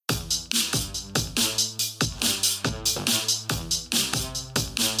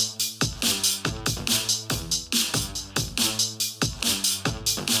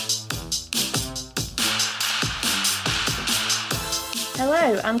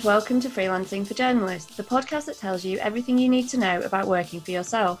Hello and welcome to Freelancing for Journalists, the podcast that tells you everything you need to know about working for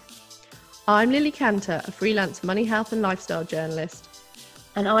yourself. I'm Lily Cantor, a freelance money, health and lifestyle journalist.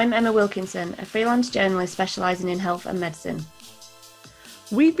 And I'm Emma Wilkinson, a freelance journalist specialising in health and medicine.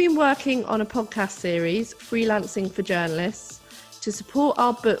 We've been working on a podcast series, Freelancing for Journalists, to support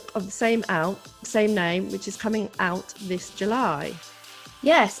our book of the same name, which is coming out this July.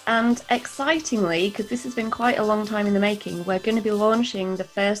 Yes, and excitingly, because this has been quite a long time in the making, we're going to be launching the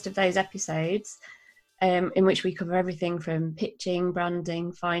first of those episodes in which we cover everything from pitching,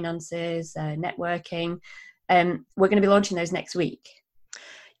 branding, finances, networking. We're going to be launching those next week.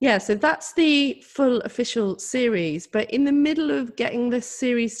 Yeah, so that's the full official series. But in the middle of getting this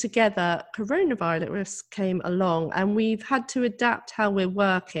series together, coronavirus came along and we've had to adapt how we're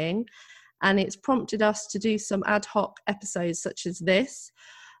working. And it's prompted us to do some ad hoc episodes such as this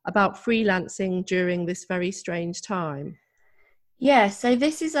about freelancing during this very strange time. Yeah, so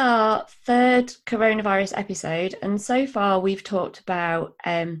this is our third coronavirus episode. And so far we've talked about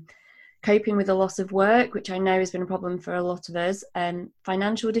coping with the loss of work, which I know has been a problem for a lot of us,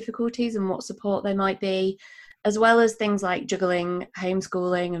 financial difficulties and what support there might be, as well as things like juggling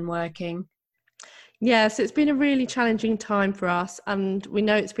homeschooling and working. Yeah, so it's been a really challenging time for us, and we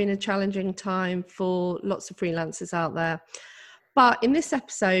know it's been a challenging time for lots of freelancers out there. But in this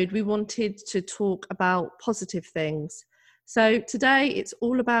episode, we wanted to talk about positive things. So today it's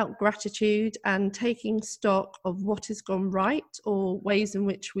all about gratitude and taking stock of what has gone right or ways in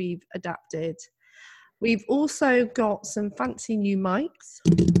which we've adapted. We've also got some fancy new mics.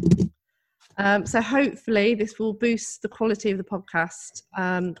 So hopefully this will boost the quality of the podcast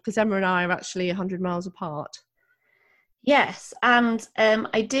because Emma and I are actually 100 miles apart. Yes, and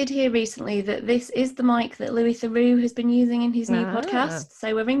I did hear recently that this is the mic that Louis Theroux has been using in his new podcast,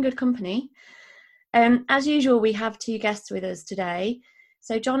 so we're in good company. As usual, we have two guests with us today.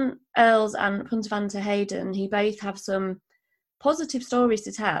 So John Earls and Puntavanta Hayden, who both have some positive stories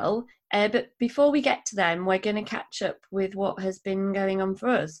to tell. But before we get to them, we're going to catch up with what has been going on for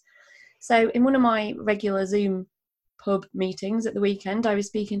us. So in one of my regular Zoom pub meetings at the weekend, I was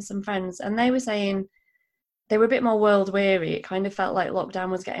speaking to some friends and they were saying they were a bit more world weary. It kind of felt like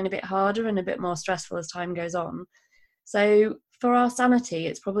lockdown was getting a bit harder and a bit more stressful as time goes on. So for our sanity,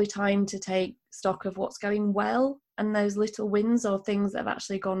 it's probably time to take stock of what's going well and those little wins or things that have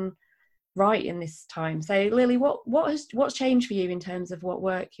actually gone right in this time. So Lily, what's changed for you in terms of what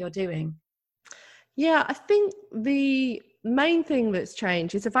work you're doing? Yeah, I think the main thing that's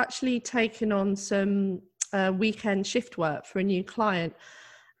changed is I've actually taken on some weekend shift work for a new client.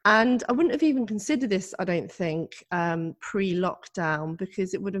 And I wouldn't have even considered this, I don't think, pre-lockdown,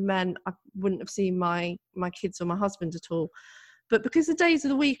 because it would have meant I wouldn't have seen my kids or my husband at all. But because the days of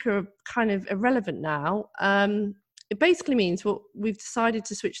the week are kind of irrelevant now, it basically means we've decided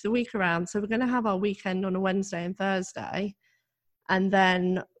to switch the week around. So we're going to have our weekend on a Wednesday and Thursday, and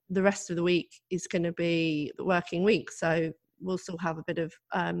then the rest of the week is going to be the working week. So we'll still have a bit of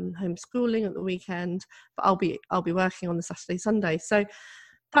homeschooling at the weekend, but I'll be working on the Saturday, Sunday. So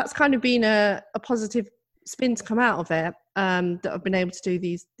that's kind of been a positive spin to come out of it, that I've been able to do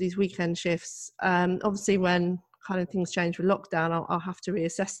these weekend shifts. Obviously, when kind of things change with lockdown, I'll have to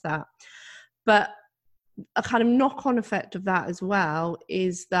reassess that. But a kind of knock-on effect of that as well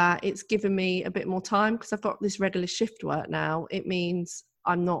is that it's given me a bit more time because I've got this regular shift work now. It means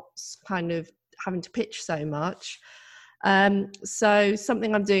I'm not kind of having to pitch so much. So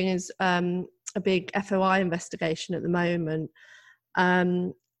something I'm doing is a big FOI investigation at the moment,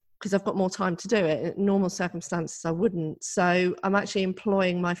 because I've got more time to do it. In normal circumstances, I wouldn't. So I'm actually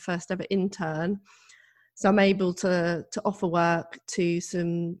employing my first ever intern. So I'm able to offer work to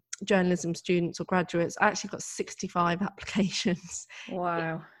some journalism students or graduates. I actually got 65 applications.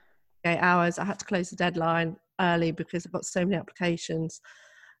 Wow. 8 hours. I had to close the deadline early because I've got so many applications.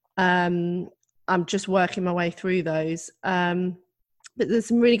 I'm just working my way through those. But there's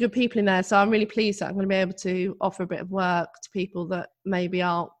some really good people in there. So I'm really pleased that I'm going to be able to offer a bit of work to people that maybe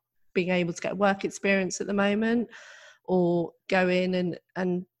aren't being able to get work experience at the moment, or go in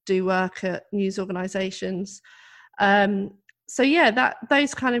and do work at news organisations. So yeah,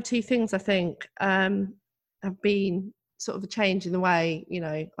 those kind of two things I think have been sort of a change in the way, you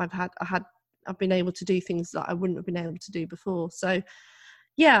know, I've been able to do things that I wouldn't have been able to do before. So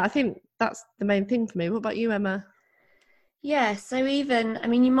yeah, I think that's the main thing for me. What about you, Emma? Yeah, so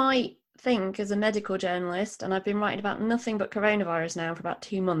you might think as a medical journalist, and I've been writing about nothing but coronavirus now for about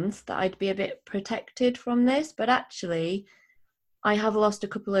 2 months, that I'd be a bit protected from this, but actually I have lost a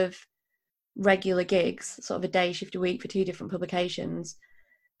couple of regular gigs, sort of a day shift a week for 2 different publications,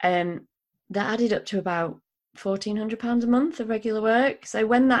 that added up to about £1,400 a month of regular work. So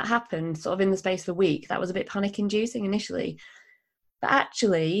when that happened, sort of in the space of a week, that was a bit panic inducing initially. But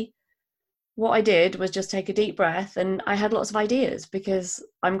actually, what I did was just take a deep breath, and I had lots of ideas because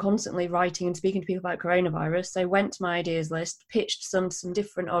I'm constantly writing and speaking to people about coronavirus. So I went to my ideas list, pitched some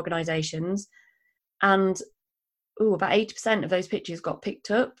different organisations, and about 80% of those pitches got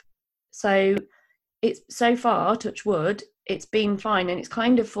picked up. So it's so far, touch wood, it's been fine, and it's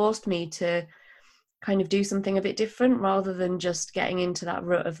kind of forced me to kind of do something a bit different rather than just getting into that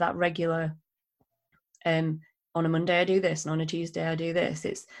rut of that regular on a Monday I do this and on a Tuesday I do this.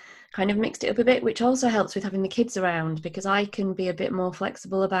 It's kind of mixed it up a bit, which also helps with having the kids around, because I can be a bit more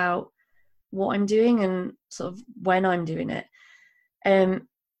flexible about what I'm doing and sort of when I'm doing it.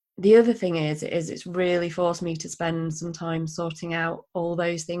 The other thing is it's really forced me to spend some time sorting out all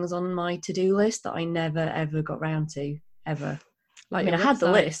those things on my to-do list that I never ever got round to, ever. Like, I had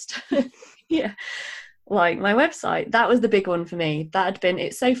the list. Yeah. Like my website, that was the big one for me. That had been,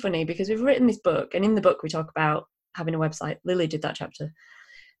 it's so funny because we've written this book, and in the book we talk about having a website. Lily did that chapter.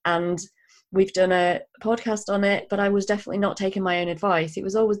 And we've done a podcast on it, but I was definitely not taking my own advice. It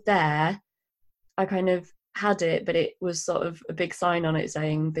was always there. I kind of had it, but it was sort of a big sign on it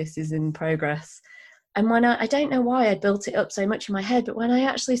saying this is in progress. And when I don't know why I built it up so much in my head, but when I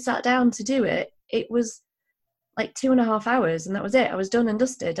actually sat down to do it, it was like 2.5 hours, and that was it. I was done and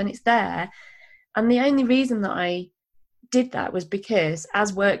dusted, and it's there. And the only reason that I did that was because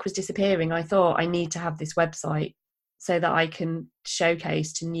as work was disappearing, I thought I need to have this website so that I can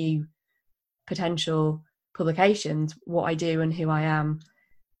showcase to new potential publications what I do and who I am,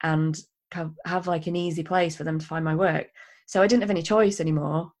 and have like an easy place for them to find my work. So I didn't have any choice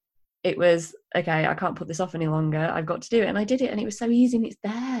anymore. It was, okay, I can't put this off any longer. I've got to do it. And I did it, and it was so easy, and it's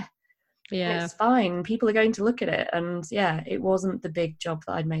there. Yeah. And it's fine. People are going to look at it. And yeah, it wasn't the big job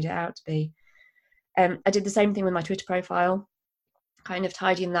that I'd made it out to be. I did the same thing with my Twitter profile, kind of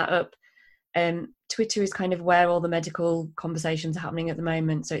tidying that up. Twitter is kind of where all the medical conversations are happening at the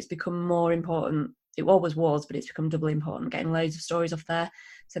moment, so it's become more important. It always was, but it's become doubly important, getting loads of stories off there.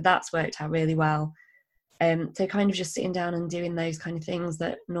 So that's worked out really well. So kind of just sitting down and doing those kind of things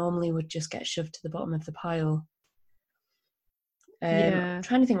that normally would just get shoved to the bottom of the pile. I'm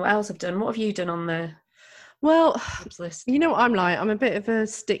trying to think what else I've done. What have you done on the list? You know what I'm like? I'm a bit of a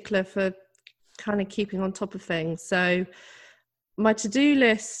stickler for kind of keeping on top of things. So my to-do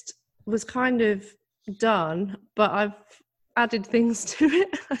list was kind of done, but I've added things to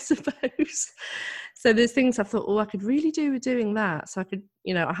it, I suppose. So there's things I thought, I could really do with doing that. So I could,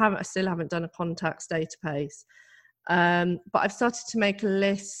 I still haven't done a contacts database. But I've started to make a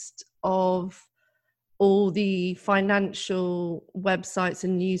list of all the financial websites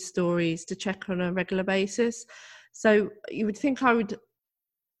and news stories to check on a regular basis. So you would think I would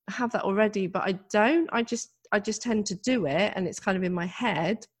have that already, but I don't. I just tend to do it, and it's kind of in my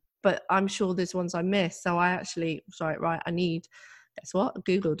head, but I'm sure there's ones I miss. So I actually I need, guess what, a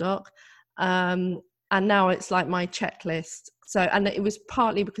Google Doc, and now it's like my checklist. So, and it was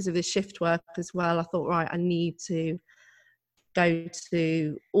partly because of the shift work as well. I thought, I need to go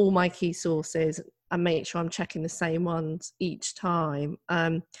to all my key sources and make sure I'm checking the same ones each time.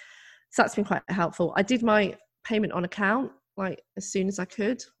 So that's been quite helpful. I did my payment on account like as soon as I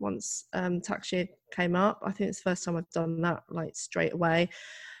could once tax year came up. I think it's the first time I've done that like straight away,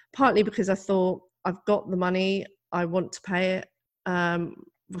 partly because I thought I've got the money, I want to pay it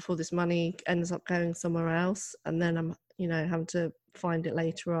before this money ends up going somewhere else, and then I'm having to find it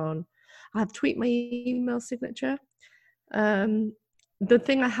later on. I have tweaked my email signature. The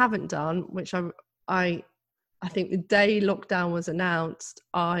thing I haven't done, which I think the day lockdown was announced,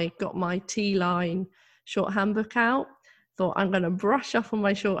 I got my T-line shorthand book out. Thought I'm going to brush up on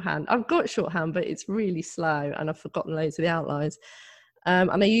my shorthand. I've got shorthand, but it's really slow, and I've forgotten loads of the outlines.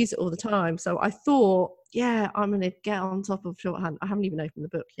 And I use it all the time. So I thought, I'm going to get on top of shorthand. I haven't even opened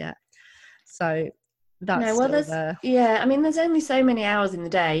the book yet. So that's still there. Yeah, I mean, there's only so many hours in the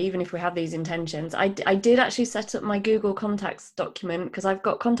day, even if we have these intentions. I did actually set up my Google Contacts document, because I've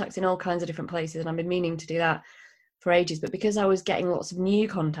got contacts in all kinds of different places, and I've been meaning to do that for ages. But because I was getting lots of new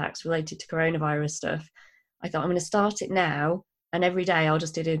contacts related to coronavirus stuff, I thought I'm going to start it now, and every day I'll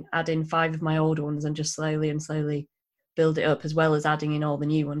just add in 5 of my old ones and just slowly build it up, as well as adding in all the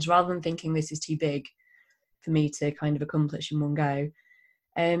new ones, rather than thinking this is too big for me to kind of accomplish in one go.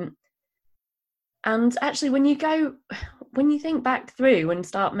 And actually, when you think back through and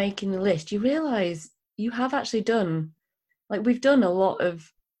start making the list, you realise you have actually done, like we've done a lot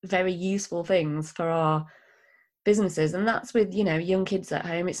of very useful things for our businesses, and that's with young kids at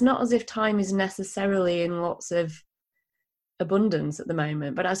home. It's not as if time is necessarily in lots of abundance at the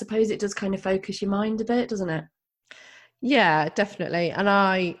moment, but I suppose it does kind of focus your mind a bit, doesn't it? Yeah, definitely. And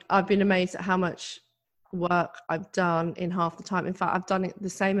I've been amazed at how much work I've done in half the time. In fact, I've done the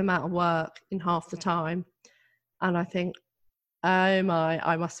same amount of work in half the time. And I think, oh my,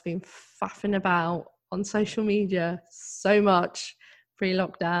 I must have been faffing about on social media so much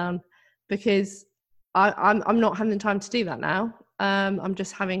pre-lockdown, because I'm not having the time to do that now. I'm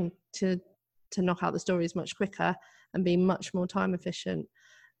just having to knock out the stories much quicker and be much more time efficient.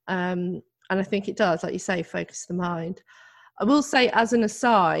 And I think it does, like you say, focus the mind. I will say, as an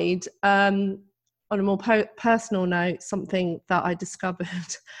aside, on a more personal note, something that I discovered,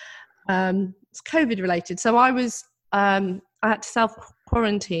 it's COVID related. So I had to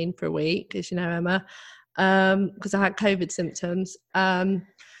self-quarantine for a week, as you know, Emma, because I had COVID symptoms.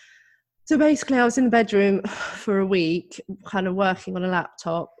 So basically I was in the bedroom for a week, kind of working on a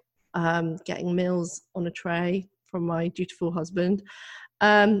laptop, getting meals on a tray from my dutiful husband.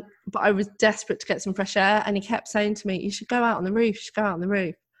 But I was desperate to get some fresh air, and he kept saying to me, you should go out on the roof, you should go out on the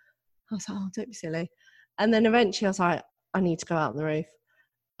roof. I was like, oh, don't be silly. And then eventually I was like, I need to go out on the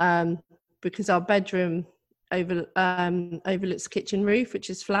roof, because our bedroom overlooks the kitchen roof, which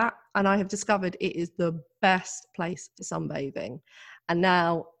is flat, and I have discovered it is the best place for sunbathing. And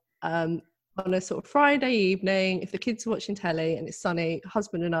now on a sort of Friday evening, if the kids are watching telly and it's sunny,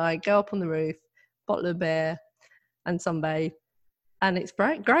 husband and I go up on the roof, bottle of beer and sunbathe. And it's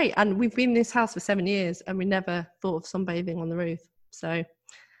great. And we've been in this house for 7 years and we never thought of sunbathing on the roof. So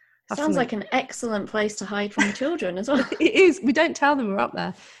sounds like an excellent place to hide from the children as well. It is. We don't tell them we're up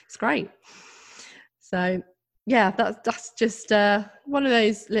there. It's great. So yeah, that's just one of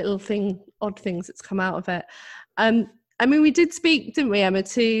those little odd things that's come out of it. I mean, we did speak, didn't we, Emma,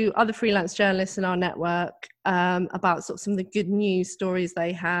 to other freelance journalists in our network about sort of some of the good news stories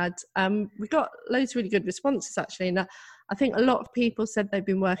they had. We got loads of really good responses, actually. And I think a lot of people said they've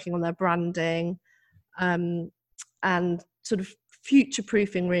been working on their branding and sort of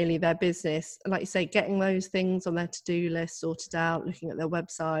future-proofing, really, their business. Like you say, getting those things on their to-do list sorted out, looking at their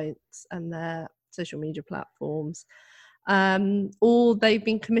websites and their social media platforms. Or they've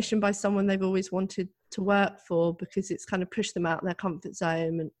been commissioned by someone they've always wanted to work for, because it's kind of pushed them out of their comfort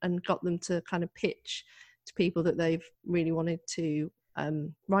zone and got them to kind of pitch to people that they've really wanted to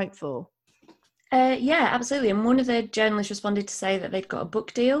write for. Yeah, absolutely. And one of the journalists responded to say that they'd got a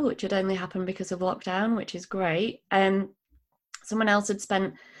book deal, which had only happened because of lockdown, which is great. Someone else had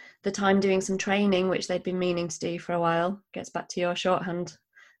spent the time doing some training, which they'd been meaning to do for a while. Gets back to your shorthand,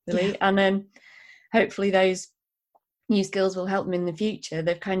 Lily. Yeah. And hopefully those new skills will help them in the future.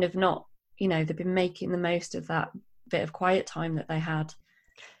 They've kind of not, they've been making the most of that bit of quiet time that they had.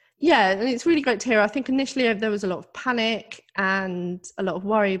 Yeah, and it's really great to hear. I think initially there was a lot of panic and a lot of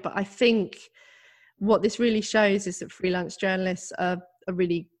worry, but I think what this really shows is that freelance journalists are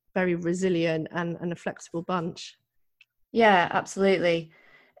really very resilient and a flexible bunch. Yeah, absolutely.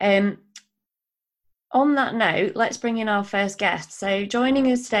 On that note, let's bring in our first guest. So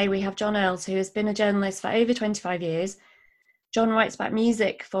joining us today, we have John Earls, who has been a journalist for over 25 years. John writes about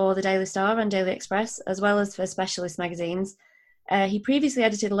music for the Daily Star and Daily Express, as well as for specialist magazines. He previously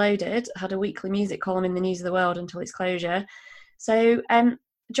edited Loaded, had a weekly music column in the News of the World until its closure. So,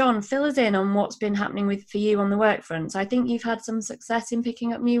 John, fill us in on what's been happening for you on the work front. So I think you've had some success in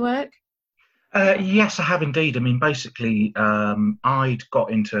picking up new work. Yes, I have indeed. I mean, basically, I'd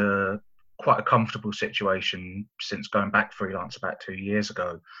got into quite a comfortable situation since going back freelance about 2 years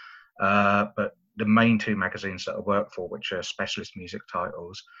ago. But the main two magazines that I work for, which are specialist music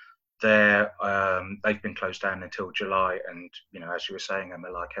titles, they've been closed down until July. And, as you were saying, Emma,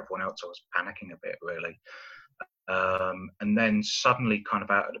 like everyone else, I was panicking a bit, really. And then suddenly, kind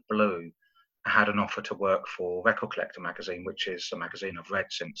of out of the blue, I had an offer to work for Record Collector magazine, which is a magazine I've read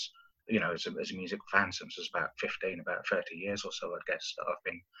since, as a music fan since I was about 15, about 30 years or so, I guess, that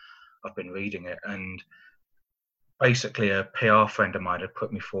I've been reading it. And basically a PR friend of mine had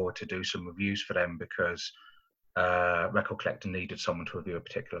put me forward to do some reviews for them because Record Collector needed someone to review a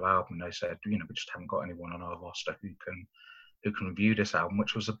particular album. They said, we just haven't got anyone on our roster who can review this album,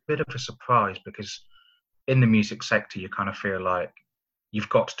 which was a bit of a surprise because in the music sector, you kind of feel like you've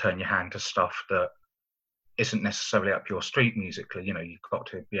got to turn your hand to stuff that isn't necessarily up your street musically. You've got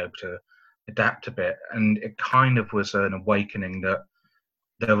to be able to adapt a bit. And it kind of was an awakening that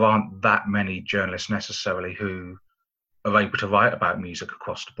there aren't that many journalists necessarily who are able to write about music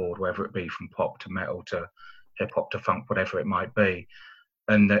across the board, whether it be from pop to metal to hip hop to funk, whatever it might be.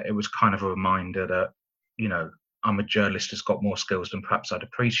 And that it was kind of a reminder that, I'm a journalist who's got more skills than perhaps I'd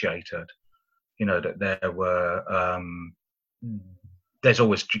appreciated. That there were, there's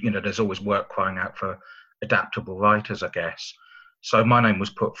always work crying out for adaptable writers, I guess. So my name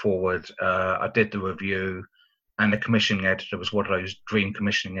was put forward. I did the review, and the commissioning editor was one of those dream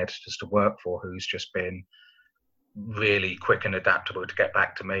commissioning editors to work for, who's just been really quick and adaptable to get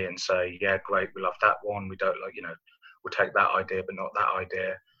back to me and say, yeah, great, we love that one. We don't like, we'll take that idea, but not that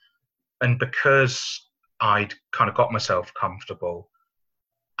idea. And because I'd kind of got myself comfortable,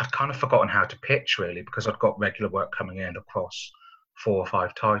 I'd kind of forgotten how to pitch, really, because I'd got regular work coming in across 4 or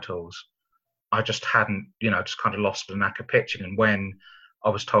 5 titles. I just hadn't, just kind of lost the knack of pitching. And when I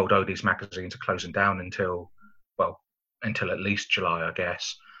was told, oh, these magazines are closing down until at least July, I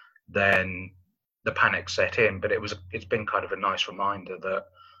guess, then the panic set in. But it's been kind of a nice reminder that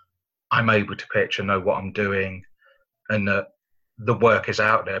I'm able to pitch and know what I'm doing, and that the work is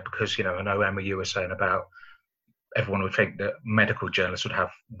out there. Because, I know, Emma, you were saying about everyone would think that medical journalists would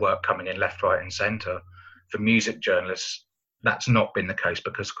have work coming in left, right and centre. For music journalists, that's not been the case,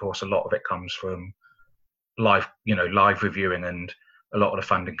 because, of course, a lot of it comes from live reviewing, and a lot of the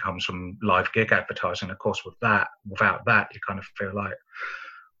funding comes from live gig advertising. Of course, without that, you kind of feel like,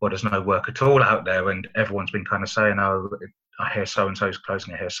 well, there's no work at all out there. And everyone's been kind of saying, oh, I hear so-and-so is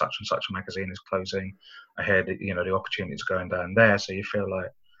closing, I hear such and such a magazine is closing, I hear that, the opportunities going down there. So you feel like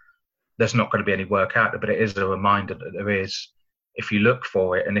there's not going to be any work out there. But it is a reminder that there is, if you look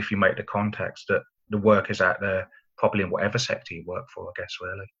for it and if you make the contacts, that the work is out there, probably in whatever sector you work for, I guess,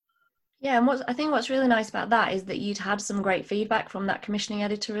 really. Yeah, and I think what's really nice about that is that you'd had some great feedback from that commissioning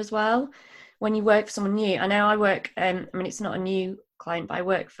editor as well. When you work for someone new, I know I work, it's not a new client, but I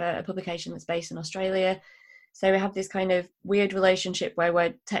work for a publication that's based in Australia. So we have this kind of weird relationship where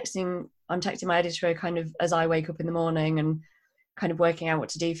I'm texting my editor kind of as I wake up in the morning and kind of working out what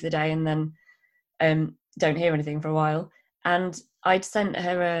to do for the day, and then don't hear anything for a while. And I'd sent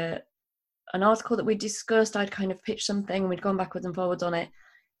her an article that we'd discussed. I'd kind of pitched something and we'd gone backwards and forwards on it.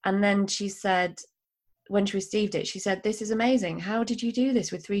 And then she said, when she received it, she said, "This is amazing. How did you do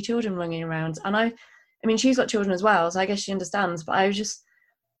this with 3 children running around?" And I mean, she's got children as well, so I guess she understands. But I was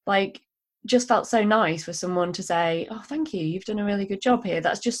just felt so nice for someone to say, "Oh, thank you. You've done a really good job here."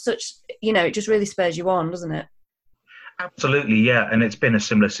 That's just such, it just really spurs you on, doesn't it? Absolutely, yeah. And it's been a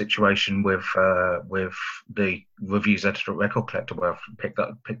similar situation with the reviews editor at Record Collector, where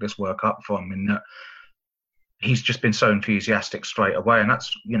I've picked this work up from, and he's just been so enthusiastic straight away. And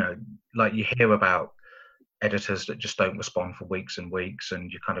that's, like you hear about editors that just don't respond for weeks and weeks,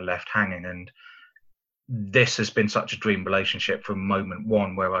 and you're kind of left hanging. And this has been such a dream relationship from moment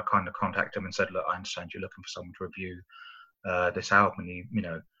one, where I kind of contacted him and said, "Look, I understand you're looking for someone to review this album."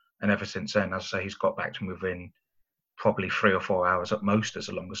 And and ever since then, as I say, he's got back to me within probably 3 or 4 hours at most, as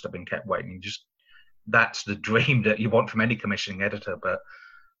the longest I've been kept waiting. That's the dream that you want from any commissioning editor, but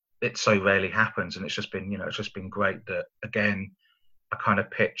it so rarely happens. And it's just been great that, again, I kind of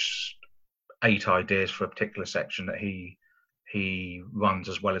pitched 8 ideas for a particular section that he runs,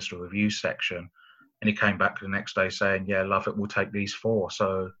 as well as the review section, and he came back the next day saying, "Yeah, love it, we'll take these 4."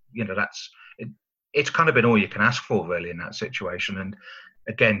 So that's it. It's kind of been all you can ask for, really, in that situation. And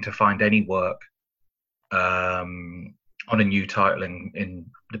again, to find any work on a new title in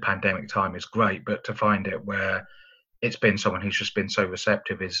the pandemic time is great, but to find it where it's been someone who's just been so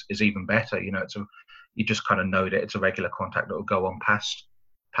receptive is even better. You just kind of know that it's a regular contact that will go on past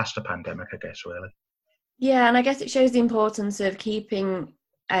the pandemic, I guess, really. Yeah, and I guess it shows the importance of keeping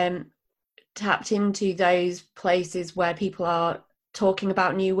tapped into those places where people are talking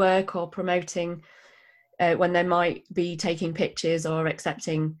about new work or promoting when they might be taking pictures or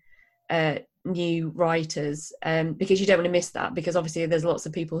accepting new writers, because you don't want to miss that, because obviously there's lots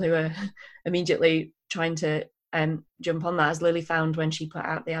of people who are immediately trying to jump on that, as Lily found when she put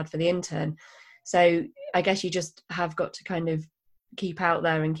out the ad for The Intern. So I guess you just have got to kind of keep out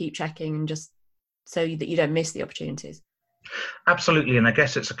there and keep checking, and just so that you don't miss the opportunities. Absolutely. And I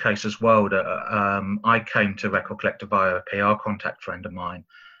guess it's a case as well that I came to Record Collector via a PR contact friend of mine,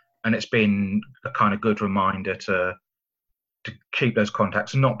 and it's been a kind of good reminder to keep those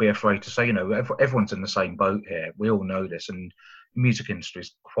contacts and not be afraid to say, everyone's in the same boat here. We all know this, and the music industry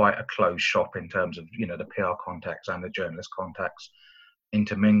is quite a closed shop in terms of, the PR contacts and the journalist contacts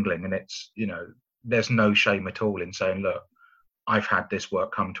intermingling. And it's, there's no shame at all in saying, "Look, I've had this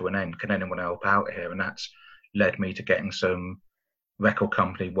work come to an end. Can anyone help out here?" And that's led me to getting some record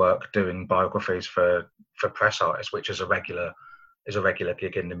company work doing biographies for press artists, which is a regular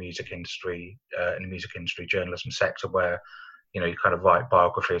gig in the music industry, journalism sector, where you kind of write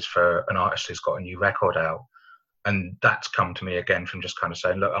biographies for an artist who's got a new record out. And that's come to me again from just kind of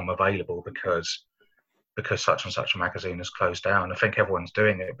saying, "Look, I'm available because such and such a magazine has closed down." I think everyone's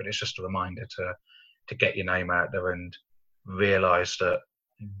doing it, but it's just a reminder to get your name out there and realise that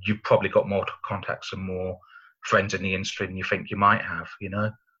you've probably got more contacts and more friends in the industry than you think you might have, you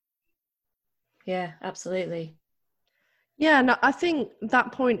know? Yeah, absolutely. Yeah, no, I think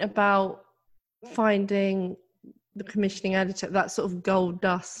that point about finding the commissioning editor, that sort of gold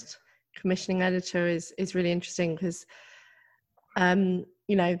dust commissioning editor, is really interesting, because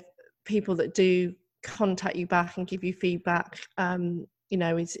you know, people that do contact you back and give you feedback, you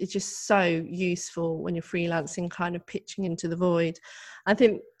know, it's just so useful when you're freelancing, kind of pitching into the void. I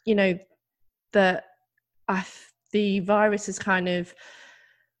think, you know, that the virus has kind of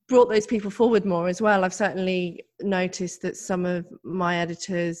brought those people forward more as well. I've certainly noticed that some of my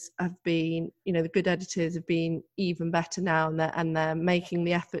editors have been, you know, the good editors have been even better now, and they're making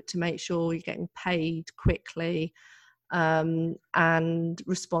the effort to make sure you're getting paid quickly, and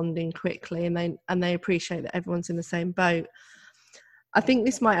responding quickly, and they appreciate that everyone's in the same boat. I think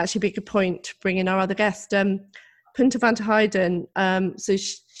this might actually be a good point to bring in our other guest, Punta van der Heijden. So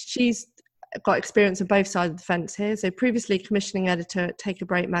she's got experience on both sides of the fence here. So previously commissioning editor at Take a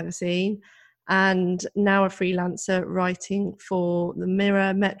Break magazine, and now a freelancer writing for the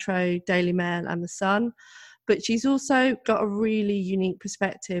Mirror, Metro, Daily Mail and The Sun. But she's also got a really unique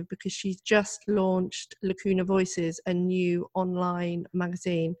perspective, because she's just launched Lacuna Voices, a new online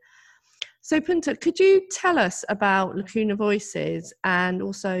magazine. So Punta, could you tell us about Lacuna Voices and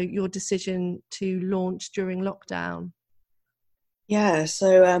also your decision to launch during lockdown? Yeah,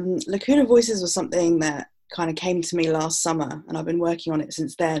 so Lacuna Voices was something that kind of came to me last summer, and I've been working on it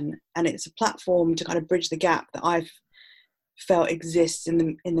since then. And it's a platform to kind of bridge the gap that I've felt exists in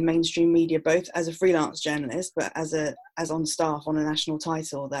the mainstream media, both as a freelance journalist, but as on staff on a national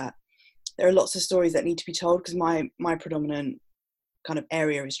title, that there are lots of stories that need to be told, because my predominant kind of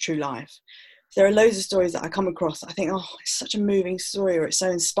area is true life. There are loads of stories that I come across, I think, oh, it's such a moving story, or it's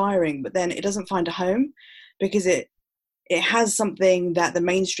so inspiring, but then it doesn't find a home because it has something that the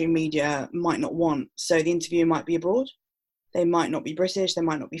mainstream media might not want. So the interviewer might be abroad, they might not be British, they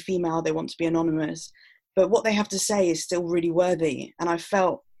might not be female, they want to be anonymous, but what they have to say is still really worthy. And I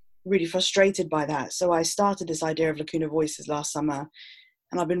felt really frustrated by that. So I started this idea of Lacuna Voices last summer,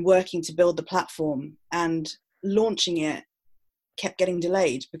 and I've been working to build the platform, and launching it kept getting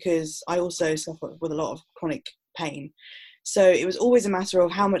delayed because I also suffer with a lot of chronic pain. So it was always a matter of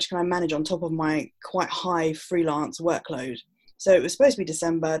how much can I manage on top of my quite high freelance workload. So it was supposed to be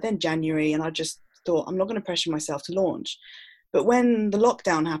December, then January, and I just thought, I'm not going to pressure myself to launch. But when the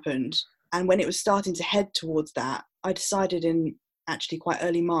lockdown happened, and when it was starting to head towards that, I decided in actually quite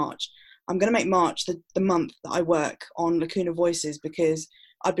early March, I'm going to make March the month that I work on Lacuna Voices, because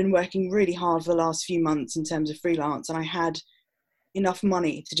I've been working really hard for the last few months in terms of freelance, and I had enough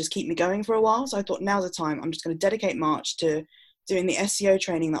money to just keep me going for a while. So I thought, now's the time. I'm just going to dedicate March to doing the SEO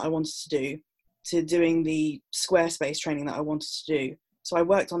training that I wanted to do, to doing the Squarespace training that I wanted to do. So I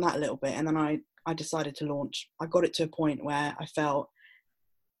worked on that a little bit, and then I decided to launch. I got it to a point where I felt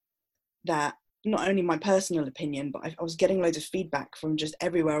that not only my personal opinion, but I was getting loads of feedback from just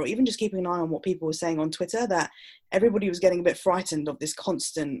everywhere, or even just keeping an eye on what people were saying on Twitter, that everybody was getting a bit frightened of this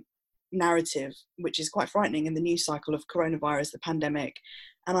constant narrative, which is quite frightening in the news cycle of coronavirus, the pandemic.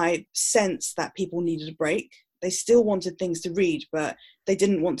 And I sensed that people needed a break. They still wanted things to read, but they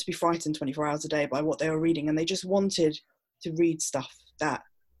didn't want to be frightened 24 hours a day by what they were reading, and they just wanted to read stuff that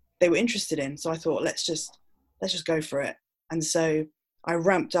they were interested in. So I thought, let's just go for it. And so I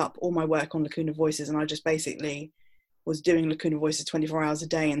ramped up all my work on Lacuna Voices, and I just basically was doing Lacuna Voices 24 hours a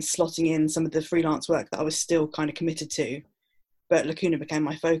day and slotting in some of the freelance work that I was still kind of committed to. But Lacuna became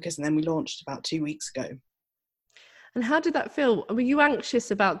my focus, and then we launched about 2 weeks ago. And how did that feel? Were you anxious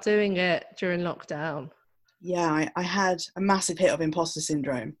about doing it during lockdown? Yeah, I had a massive hit of imposter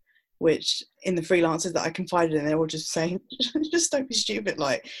syndrome, which in the freelancers that I confided in, they were just saying, just don't be stupid.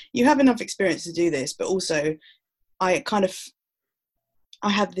 Like, you have enough experience to do this. But also I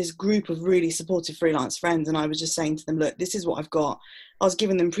had this group of really supportive freelance friends, and I was just saying to them, look, this is what I've got. I was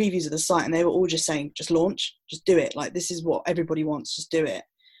giving them previews of the site, and they were all just saying, just launch, just do it. Like, this is what everybody wants, just do it.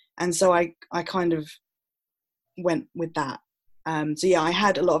 And so I kind of went with that. So yeah, I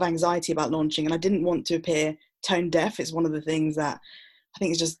had a lot of anxiety about launching, and I didn't want to appear tone deaf. It's one of the things that I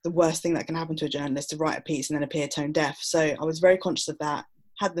think is just the worst thing that can happen to a journalist, to write a piece and then appear tone deaf. So I was very conscious of that,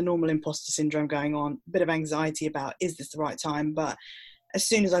 had the normal imposter syndrome going on, a bit of anxiety about, is this the right time? But as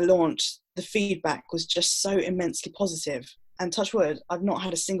soon as I launched, the feedback was just so immensely positive. And touch wood, I've not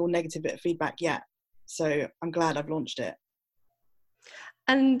had a single negative bit of feedback yet. So I'm glad I've launched it.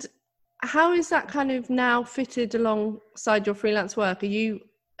 And how is that kind of now fitted alongside your freelance work? Are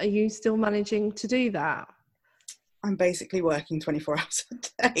you still managing to do that? I'm basically working 24 hours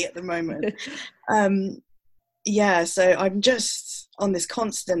a day at the moment. Yeah, so I'm on this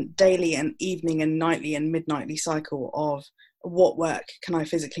constant daily and evening and nightly and midnightly cycle of what work can I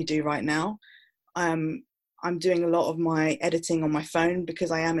physically do right now. I'm doing a lot of my editing on my phone because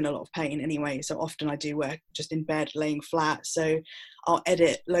I am in a lot of pain anyway. So often I do work just in bed, laying flat. So I'll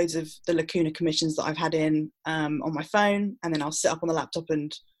edit loads of the Lacuna commissions that I've had in on my phone, and then I'll sit up on the laptop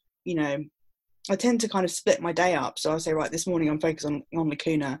and, you know, I tend to kind of split my day up. So I'll say, right, this morning I'm focused on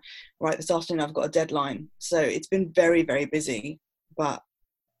Lacuna. Right, this afternoon I've got a deadline. So it's been very, very busy, but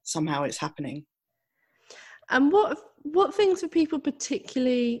somehow it's happening. And what things have people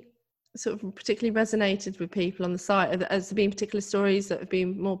particularly resonated with people on the site? Has there been particular stories that have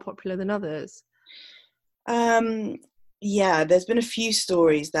been more popular than others? Yeah, there's been a few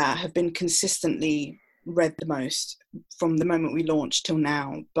stories that have been consistently read the most from the moment we launched till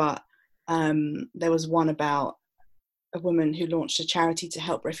now. But there was one about a woman who launched a charity to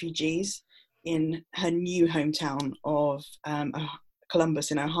help refugees in her new hometown of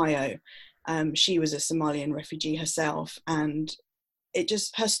Columbus in Ohio. She was a Somalian refugee herself, and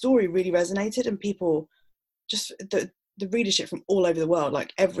her story really resonated, and people, just the readership from all over the world,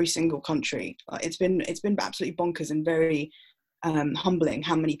 like every single country, it's been absolutely bonkers and very humbling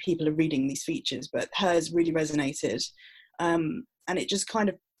how many people are reading these features, but hers really resonated, and it just kind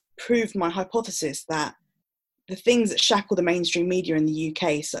of proved my hypothesis that the things that shackle the mainstream media in the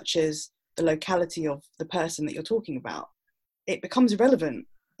UK, such as the locality of the person that you're talking about, it becomes irrelevant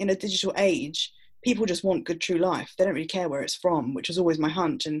in a digital age. People just want good, true life. They don't really care where it's from, which was always my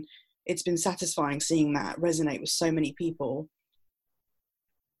hunch. And it's been satisfying seeing that resonate with so many people.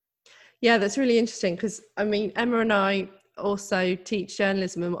 Yeah, that's really interesting, because, I mean, Emma and I also teach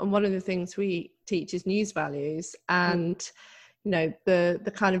journalism, and one of the things we teach is news values. And, you know,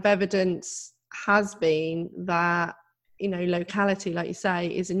 the kind of evidence has been that, you know, locality, like you say,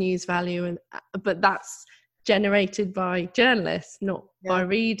 is a news value, but that's generated by journalists, not by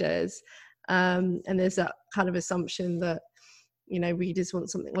readers. And there's that kind of assumption that, you know, readers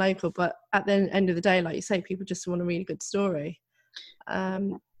want something local, but at the end of the day, like you say, people just want to read a good story.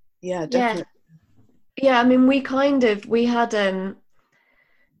 Yeah, definitely. Yeah, I mean, we had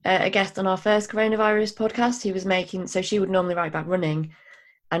a guest on our first coronavirus podcast who was she would normally write about running,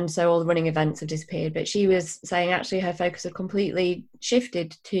 and so all the running events have disappeared, but she was saying actually her focus had completely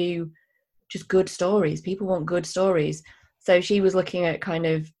shifted to just good stories. People want good stories. So she was looking at kind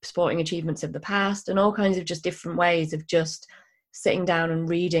of sporting achievements of the past and all kinds of just different ways of just sitting down and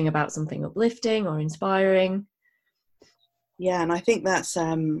reading about something uplifting or inspiring. Yeah, and I think that's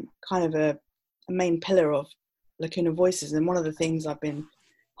kind of a main pillar of Lacuna Voices. And one of the things I've been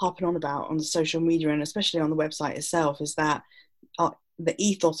harping on about on the social media and especially on the website itself is that the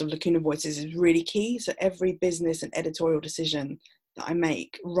ethos of Lacuna Voices is really key. So every business and editorial decision that I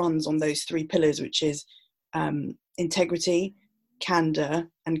make runs on those three pillars, which is integrity, candor,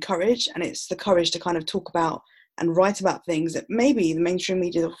 and courage. And it's the courage to kind of talk about and write about things that maybe the mainstream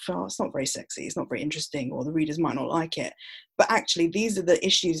media, it's not very sexy, it's not very interesting, or the readers might not like it. But actually, these are the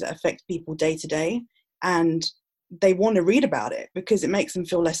issues that affect people day to day, and they want to read about it because it makes them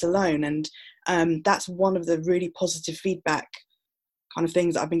feel less alone. And that's one of the really positive feedback kind of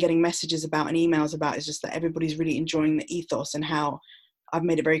things that I've been getting messages about and emails about, is just that everybody's really enjoying the ethos and how I've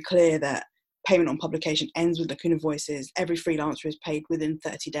made it very clear that payment on publication ends with Lacuna Voices. Every freelancer is paid within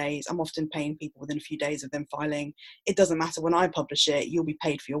 30 days. I'm often paying people within a few days of them filing. It doesn't matter when I publish it, you'll be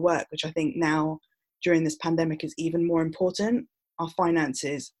paid for your work, which I think now during this pandemic is even more important. Our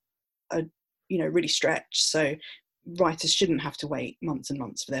finances are, you know, really stretched. So writers shouldn't have to wait months and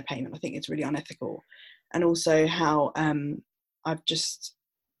months for their payment. I think it's really unethical. And also how I've just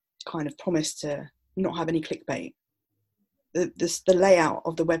kind of promised to not have any clickbait. The layout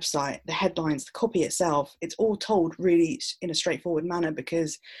of the website, the headlines, the copy itself, it's all told really in a straightforward manner,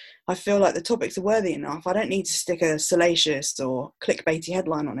 because I feel like the topics are worthy enough. I don't need to stick a salacious or clickbaity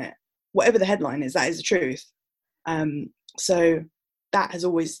headline on it. Whatever the headline is, that is the truth. So that has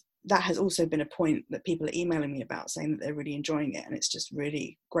also been a point that people are emailing me about, saying that they're really enjoying it, and it's just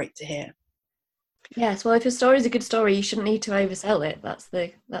really great to hear. Yes, well, if a story is a good story, you shouldn't need to oversell it. That's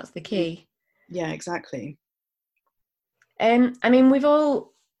the key. Yeah, exactly. I mean, we've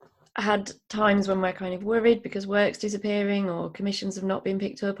all had times when we're kind of worried because work's disappearing or commissions have not been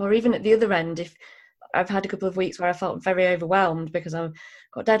picked up, or even at the other end, if I've had a couple of weeks where I felt very overwhelmed because I've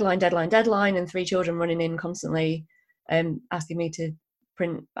got deadline, and 3 children running in constantly asking me to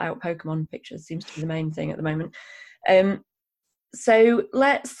print out Pokemon pictures seems to be the main thing at the moment. So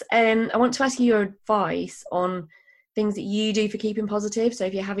I want to ask you your advice on things that you do for keeping positive. So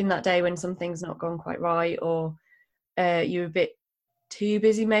if you're having that day when something's not gone quite right, or you're a bit too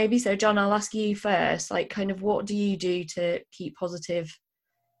busy maybe. So John, I'll ask you first, like kind of what do you do to keep positive?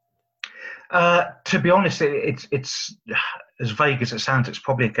 To be honest, it's as vague as it sounds. It's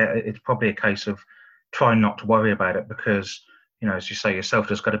probably a case of trying not to worry about it, because as you say yourself,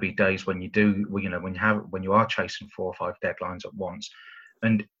 there's got to be days when when you are chasing 4 or 5 deadlines at once,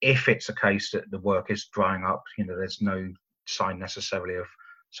 and if it's a case that the work is drying up, there's no sign necessarily of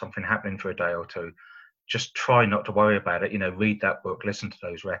something happening for a day or two. Just try not to worry about it. Read that book, listen to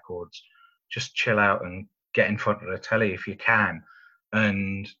those records, just chill out and get in front of the telly if you can,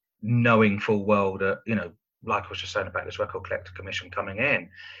 and knowing full well that, like I was just saying about this record collector commission coming in,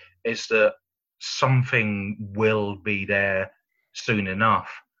 is that something will be there soon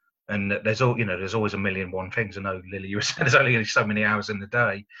enough, and that there's always a million one things. I know, Lily, you were saying there's only so many hours in the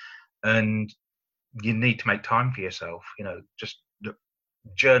day, and you need to make time for yourself. Just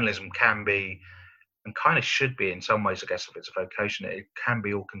journalism can be, and kind of should be in some ways, I guess, if it's a vocation, it can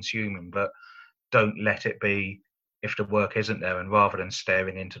be all consuming, but don't let it be if the work isn't there. And rather than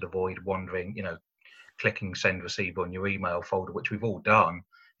staring into the void, wondering, clicking send receive on your email folder, which we've all done,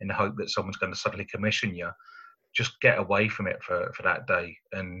 in the hope that someone's going to suddenly commission you, just get away from it for that day.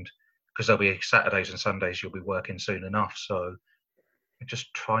 And because there'll be Saturdays and Sundays you'll be working soon enough. So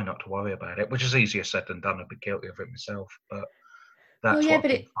just try not to worry about it, which is easier said than done. I'd be guilty of it myself, but that's what I'm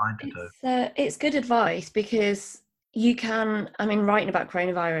trying to do. It's good advice, because you can, writing about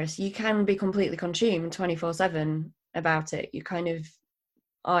coronavirus, you can be completely consumed 24/7 about it.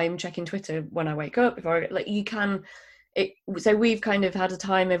 I'm checking Twitter when I wake up so we've kind of had a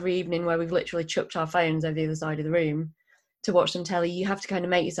time every evening where we've literally chucked our phones over the other side of the room to watch some telly. You have to kind of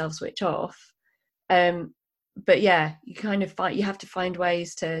make yourself switch off. But yeah, you have to find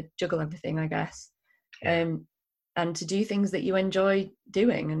ways to juggle everything, I guess. And to do things that you enjoy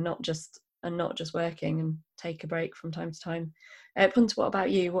doing, and not just working, and take a break from time to time. Punter, what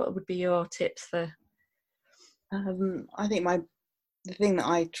about you? What would be your tips for? I think the thing that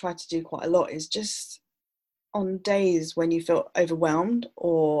I try to do quite a lot is just on days when you feel overwhelmed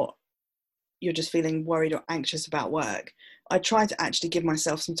or you're just feeling worried or anxious about work, I try to actually give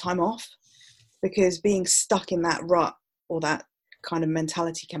myself some time off, because being stuck in that rut or that kind of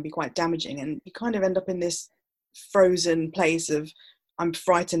mentality can be quite damaging, and you kind of end up in this frozen place of, I'm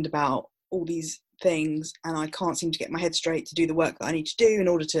frightened about all these things and I can't seem to get my head straight to do the work that I need to do in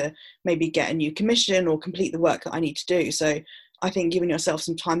order to maybe get a new commission or complete the work that I need to do. So I think giving yourself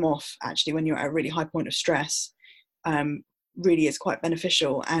some time off, actually, when you're at a really high point of stress, really is quite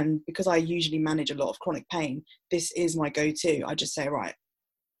beneficial. And because I usually manage a lot of chronic pain, this is my go-to. I just say, right,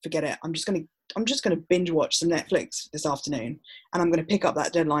 forget it. I'm just going to binge watch some Netflix this afternoon, and I'm going to pick up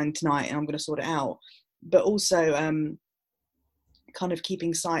that deadline tonight and I'm going to sort it out. But also kind of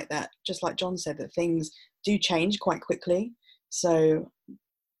keeping sight that, just like John said, that things do change quite quickly. So,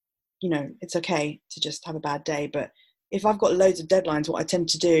 it's okay to just have a bad day. But if I've got loads of deadlines, what I tend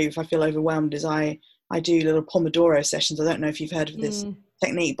to do if I feel overwhelmed is I do little Pomodoro sessions. I don't know if you've heard of this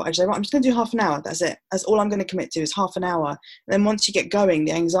technique, but I just say, right, I'm just going to do half an hour. That's it. That's all I'm going to commit to, is half an hour. And then once you get going,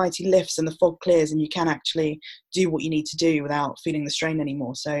 the anxiety lifts and the fog clears, and you can actually do what you need to do without feeling the strain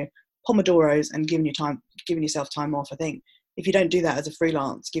anymore. So Pomodoros and giving yourself time off. I think if you don't do that as a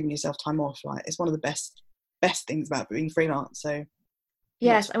freelance, giving yourself time off, it's one of the best things about being freelance. So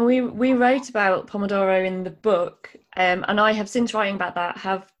yes, and we wrote about Pomodoro in the book, and I have, since writing about that,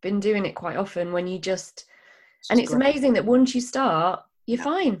 have been doing it quite often. When you just, and it's great. Amazing that once you start, you're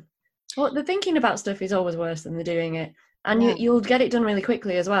fine. Well, the thinking about stuff is always worse than the doing it, and you'll get it done really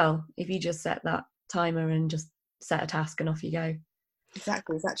quickly as well if you just set that timer and just set a task and off you go.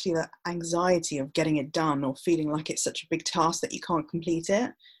 Exactly. It's actually that anxiety of getting it done or feeling like it's such a big task that you can't complete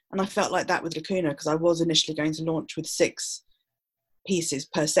it. And I felt like that with Lacuna, because I was initially going to launch with 6 pieces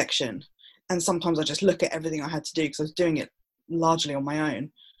per section. And sometimes I just look at everything I had to do, because I was doing it largely on my own,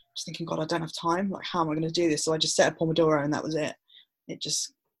 just thinking, God, I don't have time. Like, how am I going to do this? So I just set a Pomodoro, and that was it. It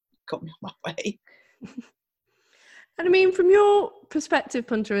just got me on my way. And from your perspective,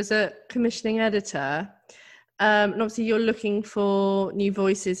 Punter, as a commissioning editor, and obviously you're looking for new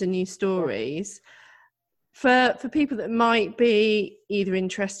voices and new stories. For people that might be either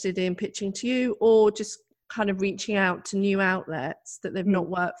interested in pitching to you or just kind of reaching out to new outlets that they've not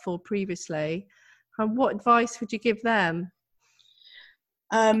worked for previously, what advice would you give them?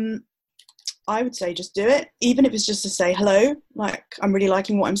 I would say just do it, even if it's just to say hello, like, I'm really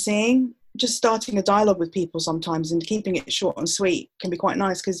liking what I'm seeing. Just starting a dialogue with people sometimes and keeping it short and sweet can be quite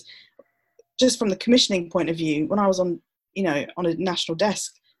nice, because just from the commissioning point of view, when I was on a national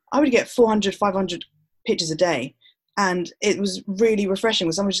desk, I would get 400, 500 pitches a day. And it was really refreshing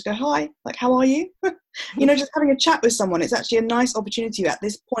when someone just go, hi, like, how are you? Just having a chat with someone. It's actually a nice opportunity at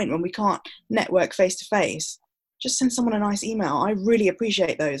this point when we can't network face to face. Just send someone a nice email. I really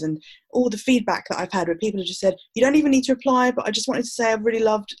appreciate those. And all the feedback that I've had where people have just said, you don't even need to reply, but I just wanted to say I really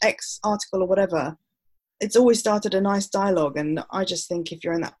loved X article or whatever. It's always started a nice dialogue. And I just think if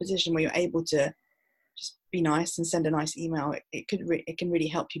you're in that position where you're able to just be nice and send a nice email, it can really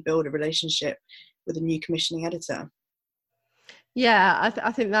help you build a relationship with a new commissioning editor. Yeah,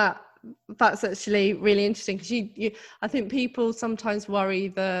 I think that's actually really interesting, because I think people sometimes worry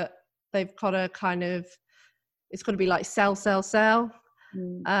that they've got to it's got to be like sell,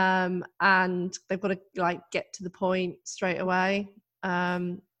 and they've got to like get to the point straight away.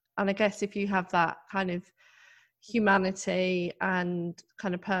 And I guess if you have that kind of humanity and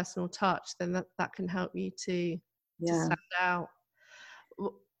kind of personal touch, then that can help you to stand out.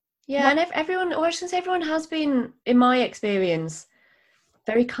 Yeah, and everyone has been, in my experience,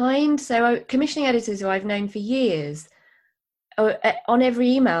 very kind. So commissioning editors who I've known for years, on every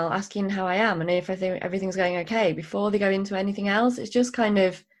email asking how I am and if everything's going okay before they go into anything else. It's just kind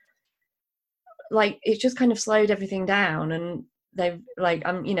of slowed everything down, and they've like,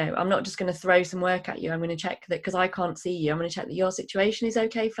 I'm not just going to throw some work at you. I'm going to check that, because I can't see you, I'm going to check that your situation is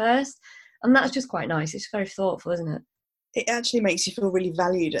okay first. And that's just quite nice. It's very thoughtful, isn't it? It actually makes you feel really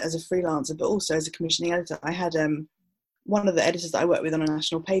valued as a freelancer, but also as a commissioning editor. I had one of the editors that I work with on a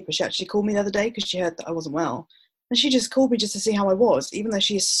national paper, she actually called me the other day because she heard that I wasn't well. And she just called me just to see how I was, even though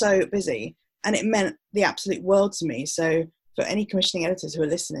she is so busy. And it meant the absolute world to me. So for any commissioning editors who are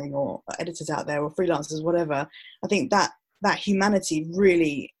listening, or editors out there, or freelancers, whatever, I think that humanity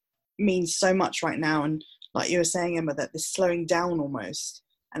really means so much right now. And like you were saying, Emma, that this slowing down almost,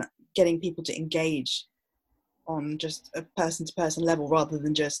 and getting people to engage on just a person-to-person level, rather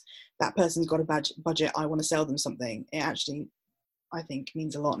than just that person's got a budget, I want to sell them something. It actually, I think,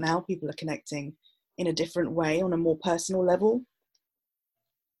 means a lot now. People are connecting in a different way, on a more personal level.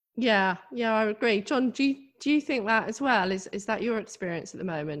 Yeah, I agree. John, do you think that as well? Is that your experience at the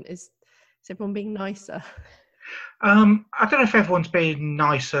moment? Is everyone being nicer? I don't know if everyone's being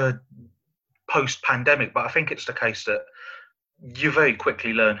nicer post-pandemic, but I think it's the case that you very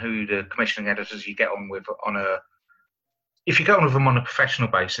quickly learn who the commissioning editors you get on with if you get on with them on a professional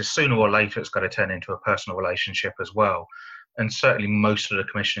basis, sooner or later it's going to turn into a personal relationship as well. And certainly most of the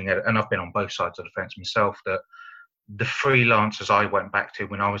commissioning, and I've been on both sides of the fence myself, that the freelancers I went back to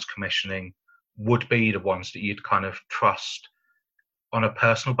when I was commissioning would be the ones that you'd kind of trust on a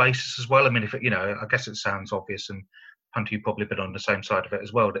personal basis as well. I mean, I guess it sounds obvious, and Hunter, you've probably been on the same side of it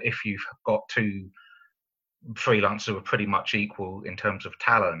as well, that if you've got two freelancers who are pretty much equal in terms of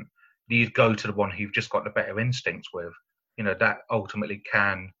talent, you'd go to the one who you've just got the better instincts with. That ultimately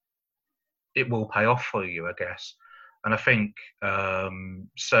it will pay off for you, I guess. And I think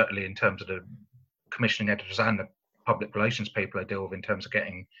certainly in terms of the commissioning editors and the public relations people I deal with in terms of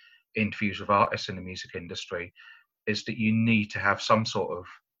getting interviews with artists in the music industry, is that you need to have some sort of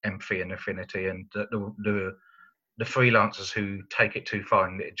empathy and affinity, and the freelancers who take it too far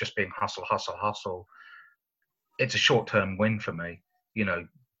and it just being hustle, it's a short-term win for me.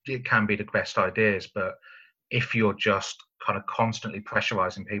 It can be the best ideas, but if you're just kind of constantly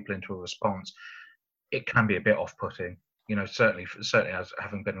pressurizing people into a response, it can be a bit off-putting. Certainly as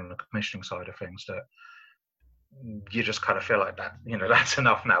having been on the commissioning side of things, that you just kind of feel like that, that's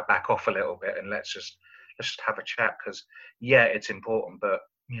enough now, back off a little bit and let's just have a chat, because it's important, but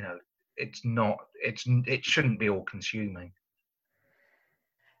it shouldn't be all consuming.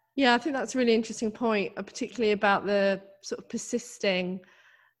 Yeah, I think that's a really interesting point, particularly about the sort of persisting,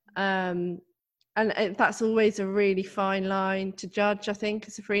 and that's always a really fine line to judge, I think,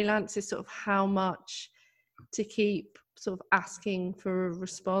 as a freelancer, is sort of how much to keep sort of asking for a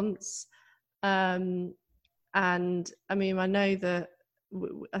response. And I mean, I know that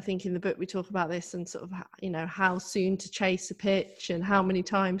I think in the book we talk about this, and sort of, how soon to chase a pitch and how many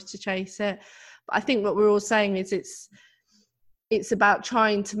times to chase it. But I think what we're all saying is it's about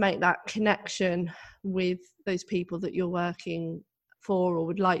trying to make that connection with those people that you're working for or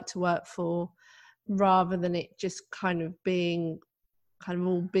would like to work for, rather than it just kind of being kind of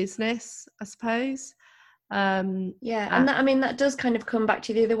all business, I suppose. And that does kind of come back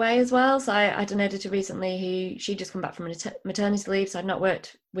to the other way as well. So I had an editor recently she just come back from maternity leave, so I'd not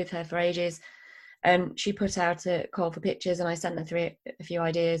worked with her for ages, and she put out a call for pictures, and I sent her through a few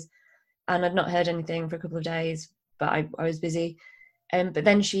ideas, and I'd not heard anything for a couple of days, but I was busy. But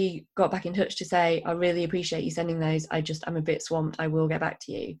then she got back in touch to say, I really appreciate you sending those, I'm a bit swamped, I will get back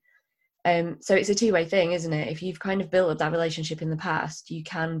to you. So it's a two-way thing, isn't it? If you've kind of built up that relationship in the past, you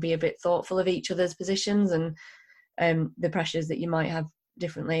can be a bit thoughtful of each other's positions, and the pressures that you might have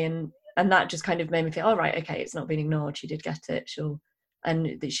differently, and that just kind of made me feel, all right, okay, it's not been ignored, she did get it,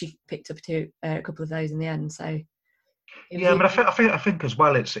 and that she picked up a couple of those in the end. So yeah, but I think as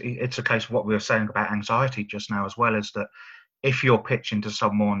well, it's a case of what we were saying about anxiety just now, as well as that. If you're pitching to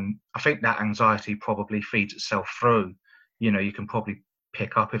someone, I think that anxiety probably feeds itself through. You can probably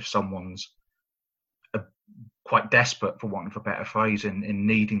pick up if someone's quite desperate, for want of a better phrase, in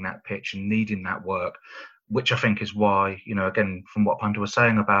needing that pitch and needing that work, which I think is why, again, from what Punter was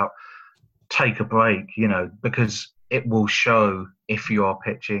saying about take a break, because it will show if you are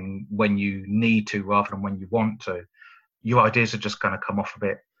pitching when you need to rather than when you want to. Your ideas are just going to come off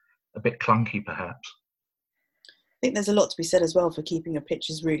a bit clunky, perhaps. I think there's a lot to be said as well for keeping your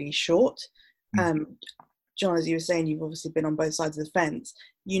pitches really short. John, as you were saying, you've obviously been on both sides of the fence.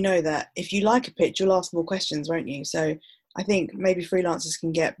 You know that if you like a pitch, you'll ask more questions, won't you? So I think maybe freelancers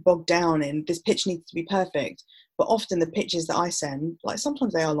can get bogged down in this pitch needs to be perfect. But often the pitches that I send, like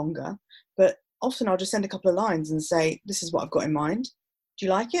sometimes they are longer, but often I'll just send a couple of lines and say, this is what I've got in mind. Do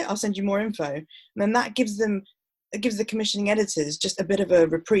you like it? I'll send you more info. And then that gives the commissioning editors just a bit of a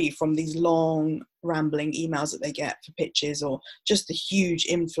reprieve from these long rambling emails that they get for pitches, or just the huge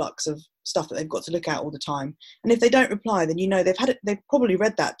influx of stuff that they've got to look at all the time. And if they don't reply, then they've probably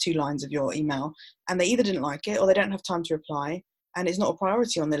read that 2 lines of your email and they either didn't like it or they don't have time to reply, and it's not a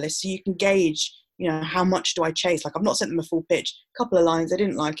priority on their list. So you can gauge, how much do I chase? Like, I've not sent them a full pitch, a couple of lines, they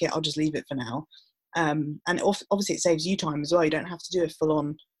didn't like it, I'll just leave it for now. And obviously it saves you time as well. You don't have to do a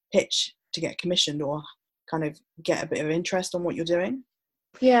full-on pitch to get commissioned or kind of get a bit of interest on what you're doing.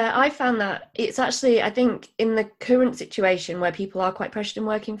 Yeah, I found that it's actually, I think in the current situation where people are quite pressured and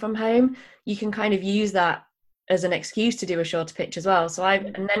working from home, you can kind of use that as an excuse to do a shorter pitch as well.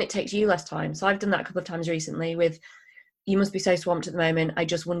 And then it takes you less time. So I've done that a couple of times recently with, you must be so swamped at the moment, I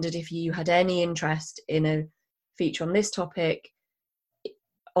just wondered if you had any interest in a feature on this topic,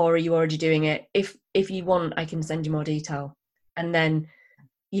 or are you already doing it? If you want, I can send you more detail. And then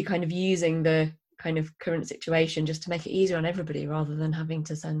you're kind of using the kind of current situation just to make it easier on everybody, rather than having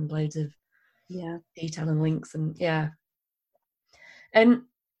to send loads of detail and links. And and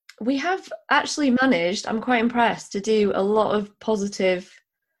we have actually managed, I'm quite impressed, to do a lot of positive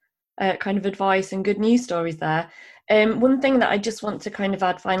kind of advice and good news stories there. One thing that I just want to kind of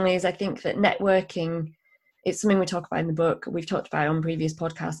add finally is I think that networking, it's something we talk about in the book, we've talked about on previous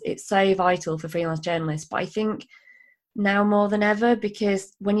podcasts, it's so vital for freelance journalists, but I think now more than ever,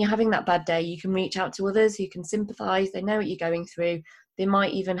 because when you're having that bad day, you can reach out to others who can sympathise, they know what you're going through, they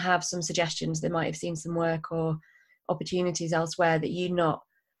might even have some suggestions, they might have seen some work or opportunities elsewhere that you've not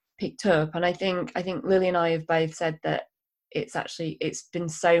picked up. And I think Lily and I have both said that it's been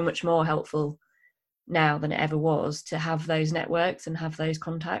so much more helpful now than it ever was to have those networks and have those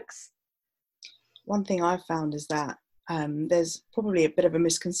contacts. One thing I've found is that there's probably a bit of a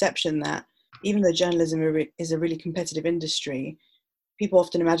misconception that even though journalism is a really competitive industry, people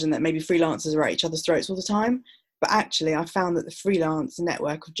often imagine that maybe freelancers are at each other's throats all the time. But actually, I found that the freelance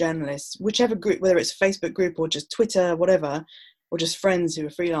network of journalists, whichever group, whether it's a Facebook group or just Twitter, whatever, or just friends who are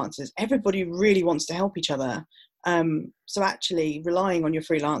freelancers, everybody really wants to help each other. So actually relying on your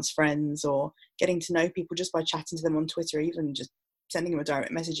freelance friends or getting to know people just by chatting to them on Twitter, even just sending them a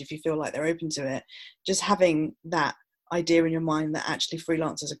direct message if you feel like they're open to it, just having that idea in your mind that actually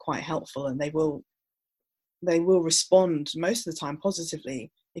freelancers are quite helpful and they will respond most of the time positively.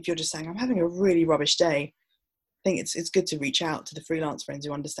 If you're just saying, I'm having a really rubbish day, I think it's good to reach out to the freelance friends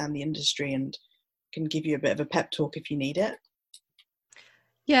who understand the industry and can give you a bit of a pep talk if you need it.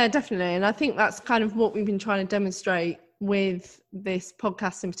 Yeah, definitely. And I think that's kind of what we've been trying to demonstrate with this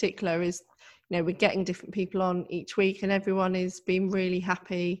podcast in particular is, we're getting different people on each week and everyone is being really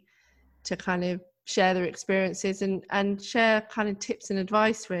happy to kind of share their experiences and share kind of tips and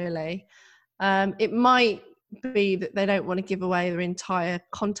advice, really. It might be that they don't want to give away their entire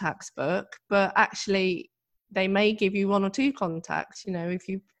contacts book, but actually they may give you 1 or 2 contacts, if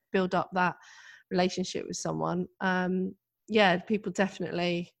you build up that relationship with someone. People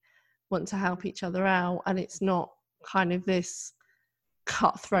definitely want to help each other out, and it's not kind of this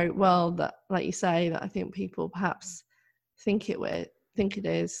cutthroat world that, like you say, that I think people perhaps think it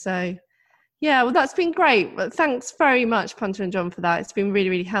is. So well, that's been great. But thanks very much, Punter and John, for that. It's been really,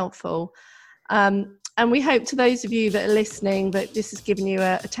 really helpful. And we hope to those of you that are listening that this has given you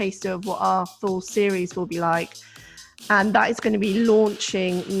a taster of what our full series will be like. And that is going to be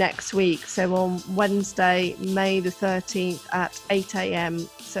launching next week. So on Wednesday, May the 13th at 8 a.m.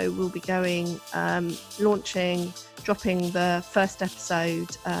 So we'll be going, dropping the first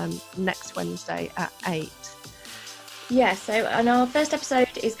episode next Wednesday at 8. Yeah, and our first episode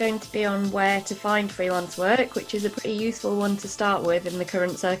is going to be on where to find freelance work, which is a pretty useful one to start with in the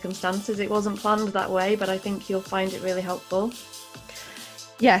current circumstances. It wasn't planned that way, but I think you'll find it really helpful.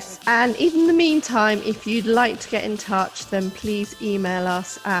 Yes, and in the meantime, if you'd like to get in touch, then please email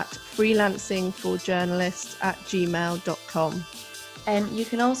us at freelancingforjournalists@gmail.com. You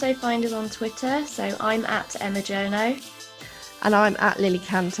can also find us on Twitter, so I'm at Emma Journo. And I'm at Lily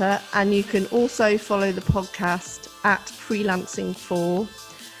Cantor, and you can also follow the podcast at Freelancing4,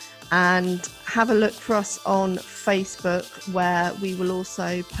 and have a look for us on Facebook, where we will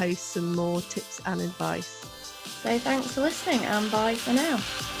also post some more tips and advice. So thanks for listening, and bye for now.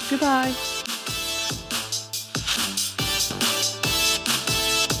 Goodbye.